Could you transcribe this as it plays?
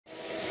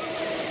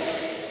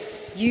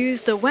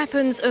Use the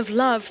weapons of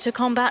love to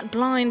combat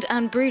blind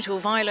and brutal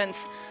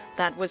violence.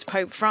 That was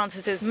Pope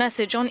Francis's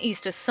message on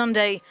Easter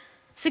Sunday.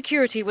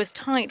 Security was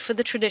tight for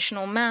the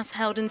traditional Mass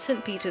held in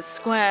St. Peter's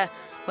Square,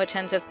 where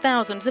tens of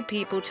thousands of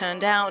people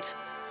turned out.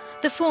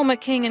 The former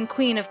King and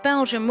Queen of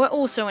Belgium were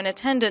also in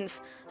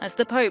attendance, as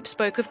the Pope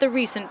spoke of the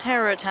recent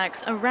terror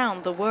attacks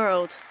around the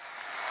world.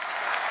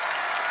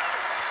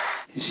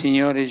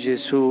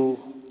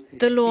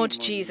 The Lord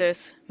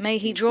Jesus, may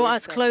he draw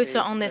us closer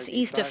on this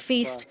Easter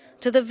feast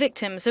to the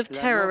victims of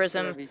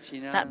terrorism,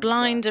 that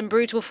blind and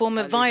brutal form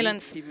of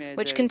violence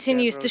which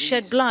continues to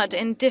shed blood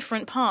in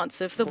different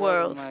parts of the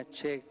world.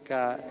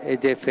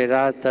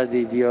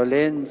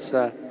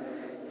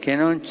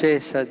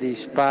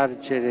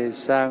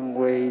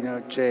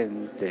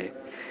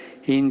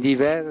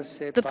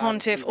 The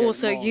pontiff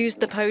also used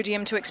the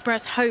podium to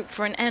express hope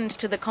for an end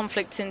to the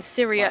conflicts in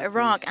Syria,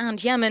 Iraq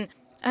and Yemen,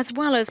 as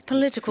well as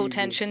political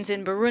tensions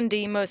in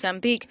Burundi,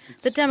 Mozambique,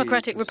 the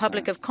Democratic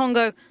Republic of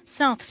Congo,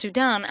 South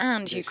Sudan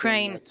and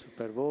Ukraine.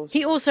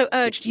 He also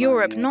urged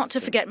Europe not to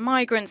forget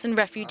migrants and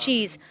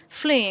refugees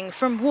fleeing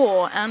from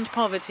war and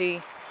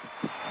poverty.